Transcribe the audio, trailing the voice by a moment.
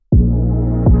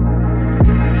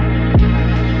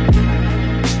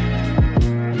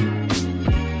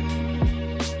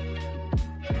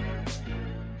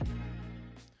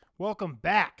Welcome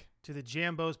back to the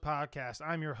JAMBOS podcast.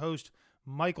 I'm your host,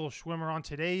 Michael Schwimmer. On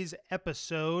today's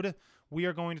episode, we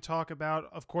are going to talk about,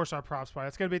 of course, our props play.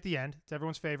 That's going to be at the end. It's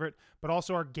everyone's favorite. But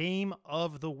also our game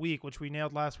of the week, which we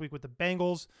nailed last week with the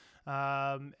Bengals.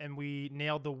 And we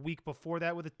nailed the week before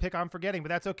that with a pick I'm forgetting, but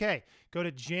that's okay. Go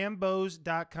to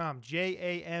jambos.com,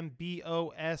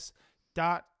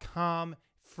 JAMBOS.com.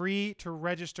 Free to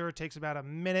register. It takes about a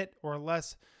minute or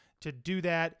less to do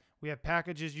that. We have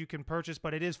packages you can purchase,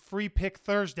 but it is Free Pick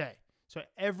Thursday. So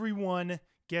everyone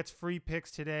gets free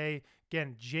picks today.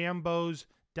 Again,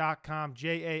 jambos.com,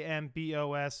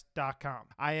 JAMBOS.com.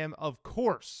 I am, of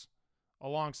course,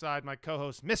 alongside my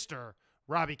co-host, Mr.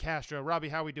 Robbie Castro. Robbie,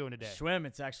 how are we doing today? Schwim,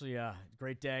 it's actually a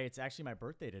great day. It's actually my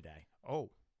birthday today.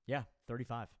 Oh. Yeah,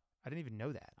 35. I didn't even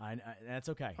know that. That's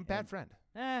okay. I'm a bad friend.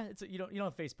 You don't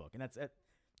have Facebook, and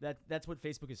that's what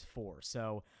Facebook is for.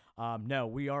 So, no,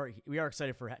 we are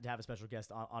excited to have a special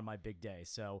guest on my big day.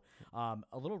 So, a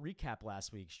little recap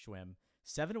last week, Schwim.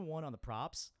 7-1 on the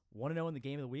props, 1-0 in the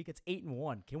game of the week. It's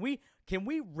 8-1. Can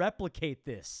we replicate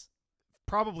this?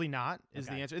 Probably not is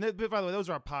the answer. And by the way, those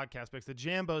are our podcast picks. The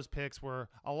Jambos picks were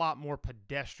a lot more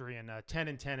pedestrian.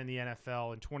 10-10 in the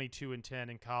NFL and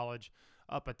 22-10 in college.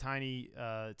 Up a tiny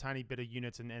bit of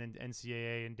units in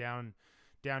NCAA and down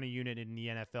a unit in the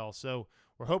NFL. So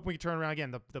we're hoping we can turn around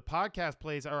again. The podcast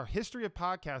plays, our history of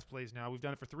podcast plays now, we've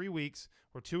done it for 3 weeks.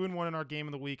 We're 2-1 in our game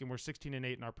of the week, and we're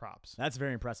 16-8 in our props. That's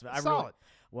very impressive. Solid.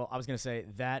 I was going to say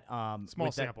that small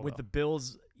sample with the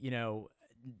Bills, getting out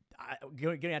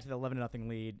to the 11-0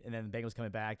 lead, and then the Bengals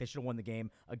coming back, they should have won the game.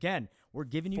 Again, we're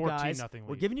giving you guys 14-0 lead.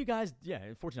 We're giving you guys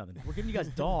 14-0. We're giving you guys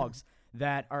dogs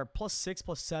that are +6,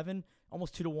 +7,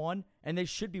 almost 2-1, and they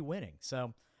should be winning.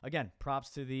 So again, props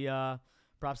to the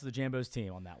Jambos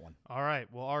team on that one. All right.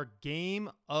 Well, our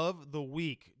game of the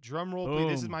week. Drum roll, please.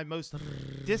 This is my most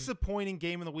disappointing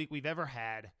game of the week we've ever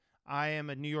had. I am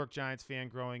a New York Giants fan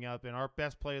growing up, and our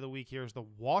best play of the week here is the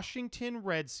Washington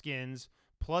Redskins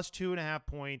 +2.5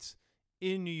 points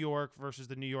in New York versus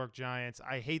the New York Giants.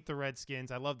 I hate the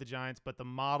Redskins. I love the Giants, but the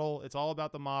model, it's all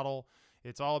about the model.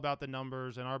 It's all about the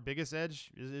numbers, and our biggest edge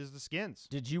is the Skins.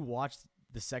 Did you watch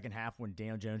the second half when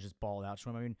Daniel Jones just balled out?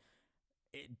 I mean,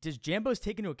 does Jambos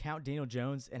take into account Daniel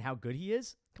Jones and how good he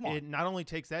is? Come on. It not only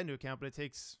takes that into account, but it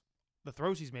takes the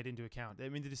throws he's made into account. I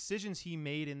mean, the decisions he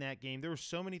made in that game, there were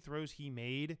so many throws he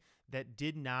made that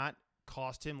did not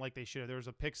cost him like they should have. There was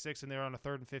a pick six in there on a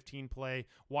 3rd and 15 play,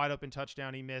 wide open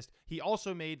touchdown he missed. He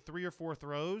also made 3 or 4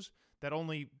 throws that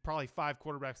only probably 5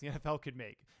 quarterbacks in the NFL could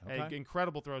make. Okay.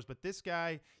 Incredible throws. But this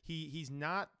guy, he's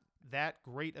not that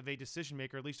great of a decision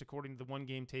maker, at least according to the one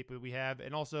game tape that we have.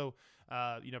 And also,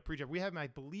 pre-draft, we have him, I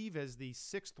believe, as the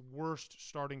 6th worst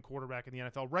starting quarterback in the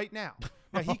NFL right now.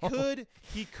 Now he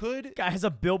could. Guy has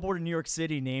a billboard in New York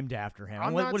City named after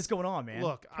him. What is going on, man?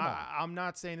 Look, I'm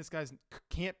not saying this guy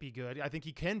can't be good. I think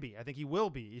he can be. I think he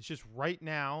will be. It's just right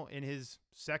now in his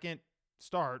second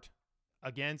start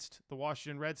against the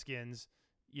Washington Redskins,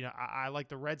 I like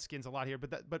the Redskins a lot here,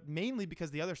 but mainly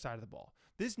because the other side of the ball.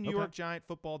 This New York Giant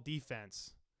football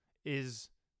defense is,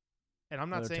 and I'm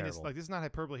not saying terrible. this is not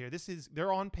hyperbole here.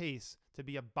 They're on pace to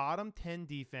be a bottom 10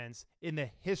 defense in the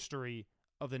history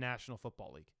of the National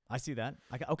Football League. I see that.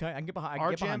 I can get behind.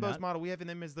 Our Jambos model, we have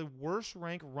them as the worst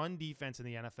ranked run defense in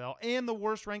the NFL and the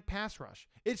worst ranked pass rush.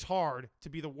 It's hard to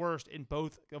be the worst in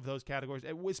both of those categories,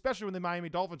 especially when the Miami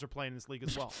Dolphins are playing in this league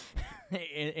as well.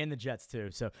 and the Jets too.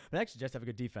 So, but actually, Jets have a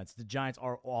good defense. The Giants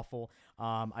are awful.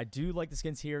 I do like the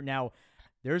Skins here. Now,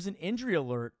 there's an injury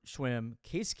alert. Schwim.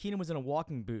 Case Keenum was in a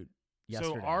walking boot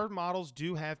yesterday. So our models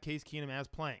do have Case Keenum as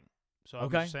playing. So I'm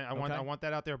just saying, I want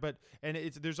that out there. But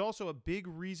there's also a big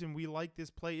reason we like this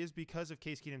play is because of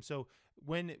Case Keenum. So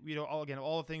when all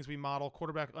the things we model,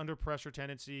 quarterback under pressure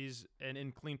tendencies and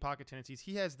in clean pocket tendencies,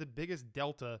 he has the biggest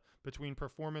delta between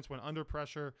performance when under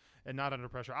pressure and not under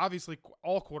pressure. Obviously,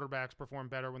 all quarterbacks perform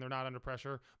better when they're not under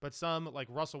pressure, but some, like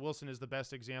Russell Wilson, is the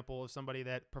best example of somebody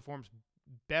that performs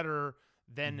better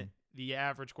than the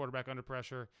average quarterback under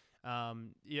pressure.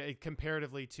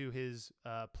 Comparatively to his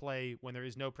play when there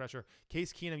is no pressure.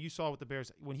 Case Keenum, you saw with the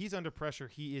Bears, when he's under pressure,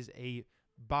 he is a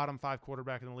bottom 5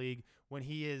 quarterback in the league. When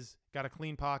he is got a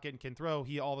clean pocket and can throw,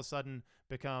 he all of a sudden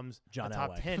becomes a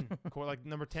top 10, like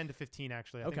number 10 to 15,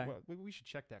 actually. I think we should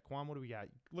check that. Quan, what do we got?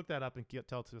 Look that up and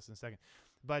tell it to us in a second.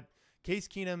 But Case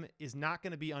Keenum is not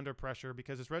going to be under pressure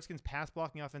because this Redskins pass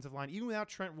blocking offensive line, even without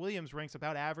Trent Williams, ranks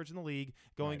about average in the league,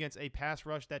 going against a pass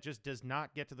rush that just does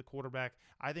not get to the quarterback.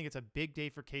 I think it's a big day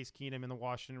for Case Keenum in the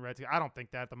Washington Redskins. I don't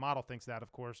think that. The model thinks that,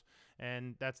 of course,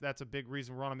 and that's a big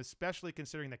reason we're on him, especially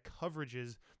considering the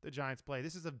coverages the Giants play.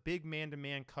 This is a big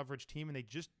man-to-man coverage coverage team, and they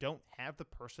just don't have the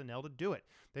personnel to do it.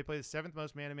 They play the 7th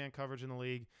most man-to-man coverage in the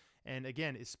league. And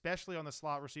again, especially on the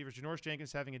slot receivers, Janoris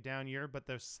Jenkins having a down year, but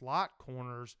the slot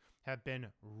corners have been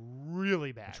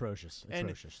really bad. Atrocious.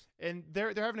 And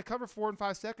they're having to cover 4 and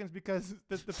 5 seconds because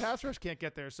the pass rush can't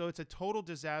get there. So it's a total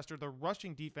disaster. The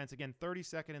rushing defense, again,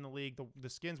 32nd in the league. The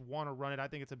Skins want to run it. I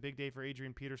think it's a big day for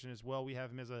Adrian Peterson as well. We have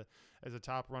him as a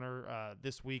top runner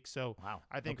this week. So wow.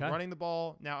 I think running the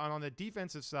ball. Now, on the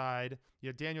defensive side,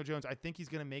 Daniel Jones, I think he's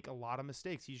going to make a lot of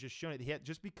mistakes. He's just shown it.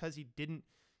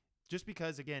 Just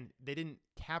because, again, they didn't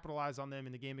capitalize on them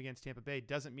in the game against Tampa Bay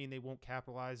doesn't mean they won't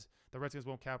capitalize. The Redskins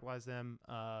won't capitalize them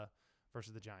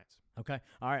versus the Giants. Okay.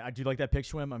 All right. I do like that pick,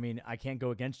 Schwim. I mean, I can't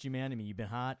go against you, man. I mean, you've been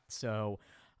hot. So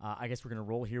I guess we're going to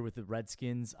roll here with the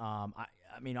Redskins. I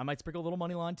mean, I might sprinkle a little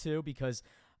money line too because,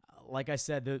 like I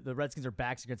said, the Redskins are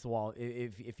backs against the wall.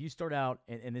 If you start out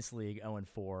in this league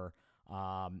 0-4,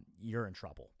 you're in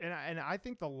trouble. And I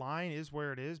think the line is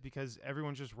where it is because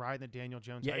everyone's just riding the Daniel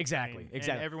Jones. Yeah, exactly. And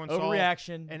everyone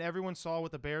overreaction. And everyone saw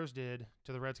what the Bears did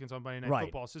to the Redskins on Monday Night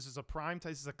Football. So this is a prime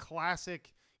time. This is a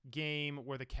classic game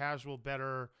where the casual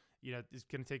bettor, is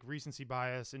going to take recency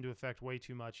bias into effect way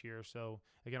too much here. So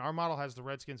again, our model has the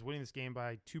Redskins winning this game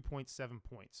by 2.7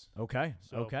 points. Okay.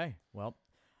 Well,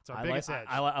 it's our biggest edge.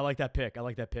 I like that pick.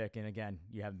 And again,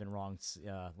 you haven't been wrong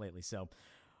lately. So.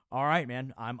 All right,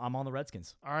 man. I'm on the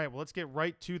Redskins. All right, well, let's get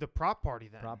right to the prop party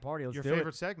then. Prop party. Let's do it. Your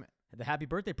favorite segment. The happy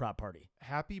birthday prop party.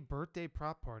 Happy birthday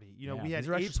prop party. We had these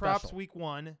are 8 props special. week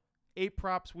 1, 8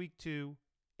 props week 2,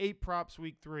 8 props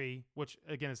week 3, which,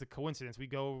 again, is a coincidence. We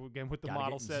go, again, what the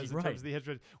model says in terms of the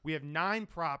history. We have 9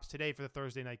 props today for the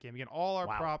Thursday night game. Again, all our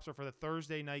props are for the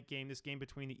Thursday night game, this game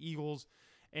between the Eagles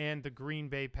and the Green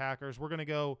Bay Packers. We're going to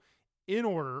go in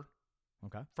order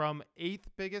from 8th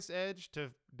biggest edge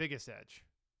to biggest edge.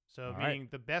 So meaning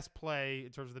the best play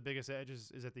in terms of the biggest edge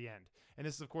is at the end. And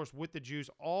this is, of course, with the juice.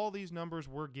 All these numbers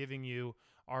we're giving you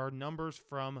are numbers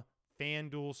from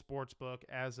FanDuel Sportsbook.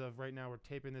 As of right now, we're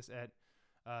taping this at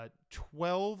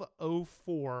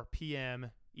 12:04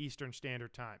 p.m. Eastern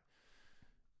Standard Time.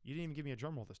 You didn't even give me a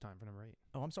drum roll this time for number 8.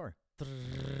 Oh, I'm sorry.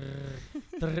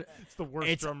 It's the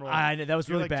worst drum roll. That was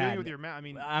really bad. Doing it with your mouth. I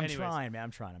mean, I'm trying, man.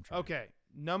 I'm trying. Okay,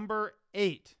 number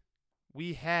 8,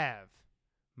 we have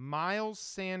Miles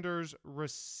Sanders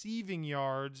receiving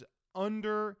yards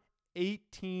under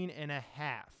 18.5,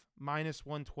 minus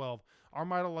 112. Our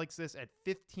model likes this at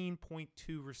 15.2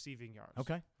 receiving yards.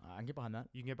 Okay, I can get behind that.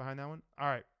 You can get behind that one? All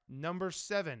right. Number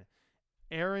 7,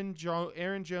 Aaron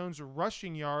Jones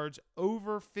rushing yards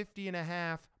over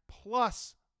 50.5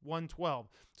 plus 112.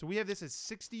 So we have this as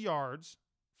 60 yards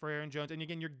for Aaron Jones. And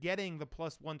again, you're getting the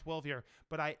plus 112 here.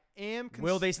 But I am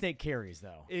will they snake carries,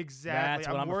 though?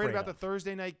 Exactly. I'm worried about of. the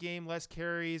Thursday night game, less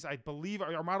carries. I believe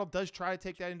our model does try to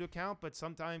take that into account, but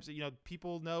sometimes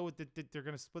people know that they're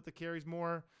going to split the carries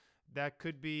more. That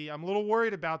could be. I'm a little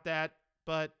worried about that.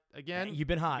 But again, you've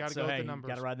been hot. You got to go with the numbers.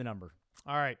 Got to ride the number.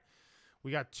 All right.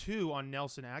 We got 2 on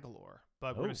Nelson Aguilar,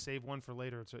 but we're going to save one for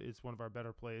later. It's one of our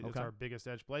better plays. It's our biggest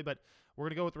edge play, but we're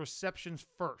going to go with receptions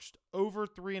first. Over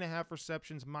 3.5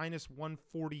 receptions, minus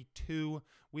 142.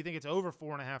 We think it's over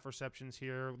 4.5 receptions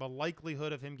here. The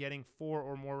likelihood of him getting 4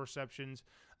 or more receptions,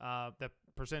 that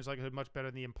percentage likelihood much better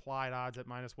than the implied odds at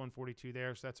minus 142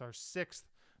 there. So that's our 6th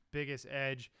biggest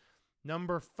edge.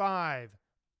 Number 5.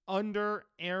 Under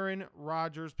Aaron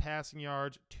Rodgers passing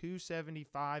yards,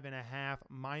 275.5,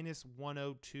 minus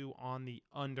 102 on the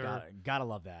under. Gotta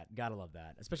love that.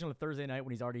 Especially on a Thursday night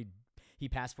when he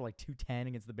passed for like 210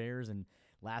 against the Bears, and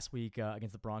last week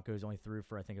against the Broncos only threw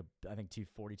for I think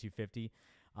 240, 250.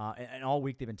 And all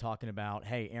week they've been talking about,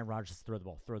 hey, Aaron Rodgers, throw the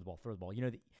ball.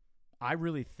 I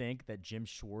really think that Jim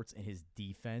Schwartz and his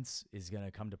defense is going to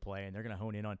come to play, and they're going to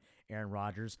hone in on Aaron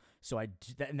Rodgers. So and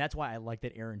that's why I like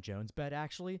that Aaron Jones bet,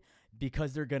 actually,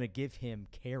 because they're going to give him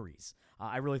carries.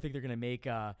 I really think they're going to make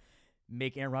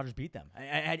Aaron Rodgers beat them.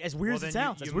 As weird as it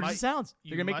sounds, they're going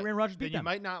to make Aaron Rodgers beat them. You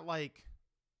might not like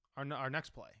our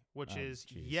next play, which is,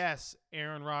 yes,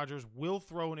 Aaron Rodgers will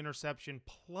throw an interception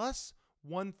plus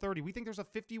 130. We think there's a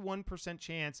 51%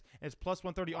 chance, and it's plus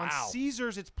 130. Wow. On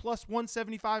Caesars, it's plus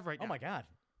 175 right now. Oh my God,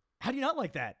 how do you not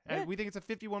like that? And we think it's a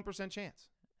 51% chance.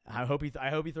 I hope he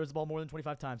throws the ball more than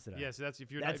 25 times today. Yeah, so that's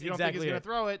if you don't think he's going to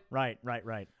throw it. Right.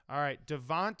 All right,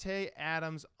 Devontae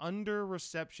Adams under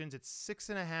receptions. It's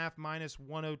 6.5 minus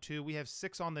 102. We have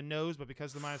 6 on the nose, but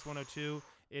because of the minus 102,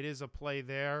 it is a play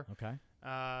there. Okay.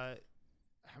 How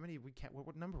many we can't?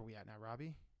 What number are we at now,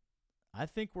 Robbie? I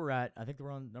think we're on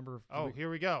number. Oh, here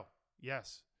we go.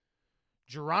 Yes.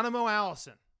 Geronimo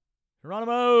Allison.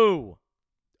 Over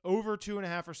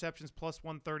 2.5 receptions, plus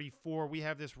 134. We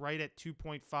have this right at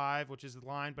 2.5, which is the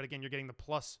line. But again, you're getting the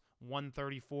plus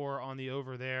 134 on the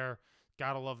over there.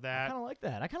 Gotta love that. I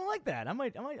kind of like that. I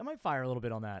might fire a little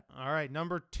bit on that. All right,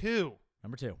 number two.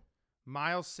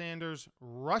 Miles Sanders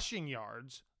rushing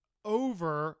yards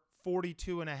over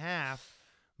 42.5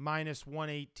 minus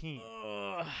 118.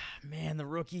 Man, the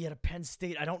rookie at a Penn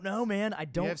State. I don't know, man. I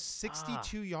don't. We have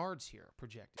 62 yards here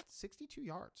projected. 62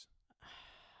 yards.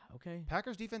 Okay.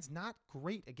 Packers defense not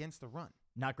great against the run.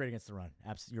 Not great against the run.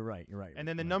 Absolutely, you're right. And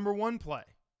then the number one play.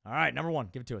 All right, number one.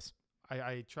 Give it to us.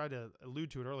 I tried to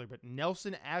allude to it earlier, but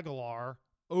Nelson Aguilar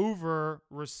over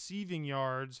receiving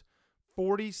yards,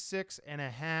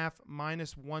 46.5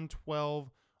 minus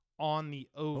 112 on the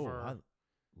over. Oh, I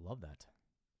love that.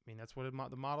 I mean, that's what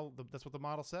the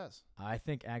model says. I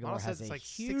think Aguilar has a like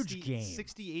huge game.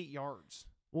 68 yards.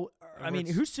 Well, I mean,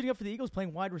 who's sitting up for the Eagles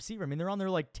playing wide receiver? I mean, they're on their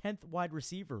 10th wide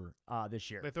receiver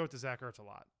this year. They throw it to Zach Ertz a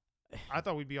lot. I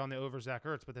thought we'd be on the over Zach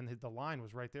Ertz, but then the line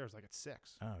was right there. It was like at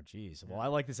 6. Oh, geez. Well, I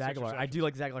like this Aguilar. I do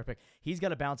like this Aguilar pick. He's got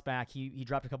to bounce back. He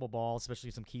dropped a couple balls,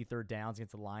 especially some key third downs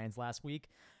against the Lions last week.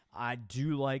 I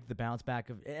do like the bounce back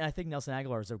and I think Nelson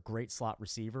Aguilar is a great slot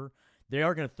receiver. They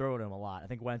are going to throw at him a lot. I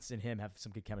think Wentz and him have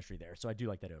some good chemistry there, so I do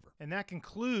like that over. And that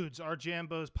concludes our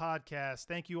Jambos podcast.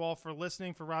 Thank you all for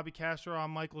listening. For Robbie Castro,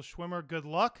 I'm Michael Schwimmer. Good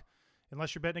luck,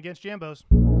 unless you're betting against Jambos.